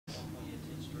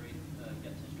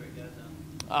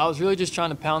I was really just trying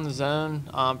to pound the zone.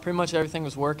 Pretty much everything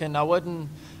was working. I wasn't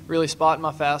really spotting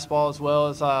my fastball as well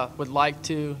as I would like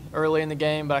to early in the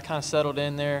game, but I kind of settled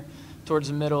in there towards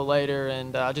the middle later,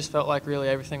 and I just felt like really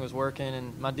everything was working,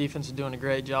 and my defense was doing a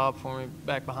great job for me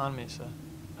back behind me. So.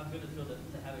 How good it feel to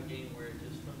have a game where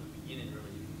just from the beginning, really,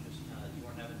 you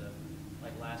weren't having to,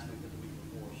 like last week or the week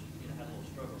before, had a little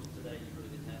struggle. Today, you really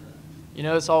didn't have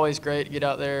that. It's always great to get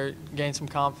out there, gain some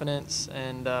confidence,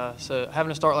 and so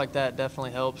having a start like that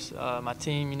definitely helps. My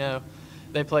team,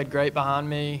 they played great behind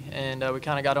me, and we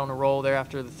kind of got on a roll there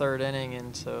after the third inning,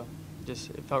 and so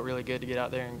it felt really good to get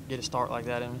out there and get a start like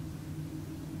that in.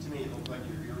 To me, it looked like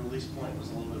your release point was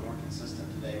a little bit more consistent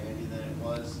today, maybe than it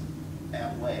was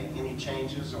at Wake. Any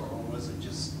changes, or was it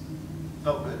just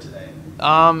felt good today?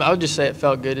 I would just say it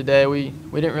felt good today. We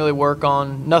didn't really work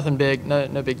on nothing big,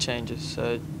 no big changes.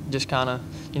 So just kind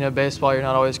of, baseball, you're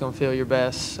not always going to feel your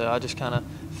best. So I just kind of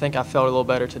think I felt a little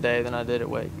better today than I did at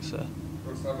Wake. So.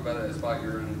 Let's talk about that spot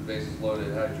you're in, bases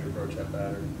loaded. How did you approach that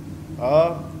batter?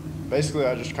 Basically,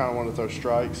 I just kind of wanted to throw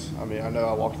strikes. I mean, I know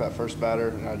I walked that first batter,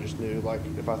 and I just knew, like,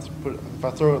 if I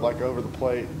throw it, like, over the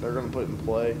plate, they're going to put it in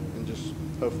play, and just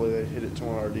hopefully they hit it to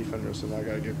one of our defenders, and I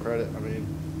got to give credit. I mean,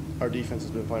 our defense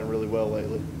has been playing really well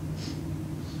lately.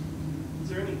 Is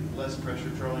there any less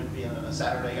pressure, Charlie, being a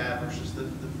Saturday guy versus the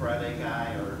Friday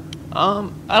guy, or?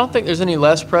 I don't think there's any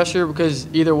less pressure because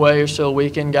either way you're still a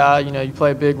weekend guy. You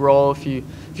play a big role. If you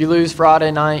lose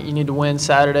Friday night, you need to win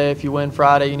Saturday. If you win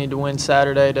Friday, you need to win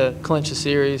Saturday to clinch the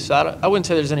series. So I wouldn't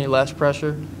say there's any less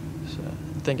pressure. So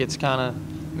I think it's kind of,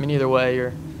 either way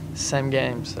you're same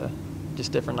game, so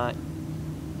just different night.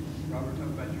 Robert, talk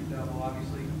about your double,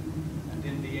 obviously.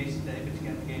 Didn't the ace today, but you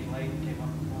got the game late and came up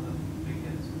with one of the big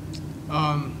hits.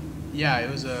 Yeah,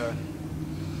 it was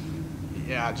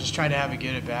I just tried to have a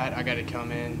good at bat. I got to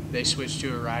come in. They switched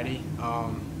to a righty,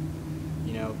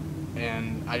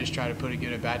 and I just tried to put a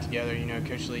good at bat together.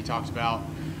 Coach Lee talked about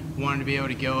wanting to be able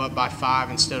to go up by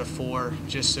 5 instead of 4,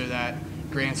 just so that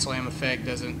grand slam effect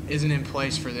isn't in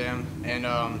place for them. And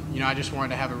I just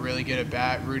wanted to have a really good at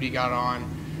bat. Rudy got on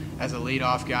as a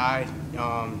leadoff guy.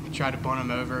 Tried to bunt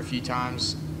him over a few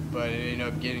times, but it ended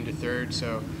up getting to third.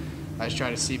 So I just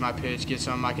tried to see my pitch, get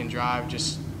something I can drive,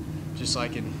 just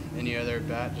like in any other at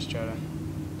bat. Just try to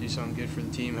do something good for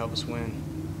the team, help us win.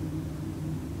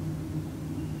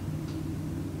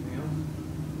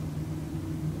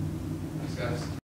 Thanks, guys.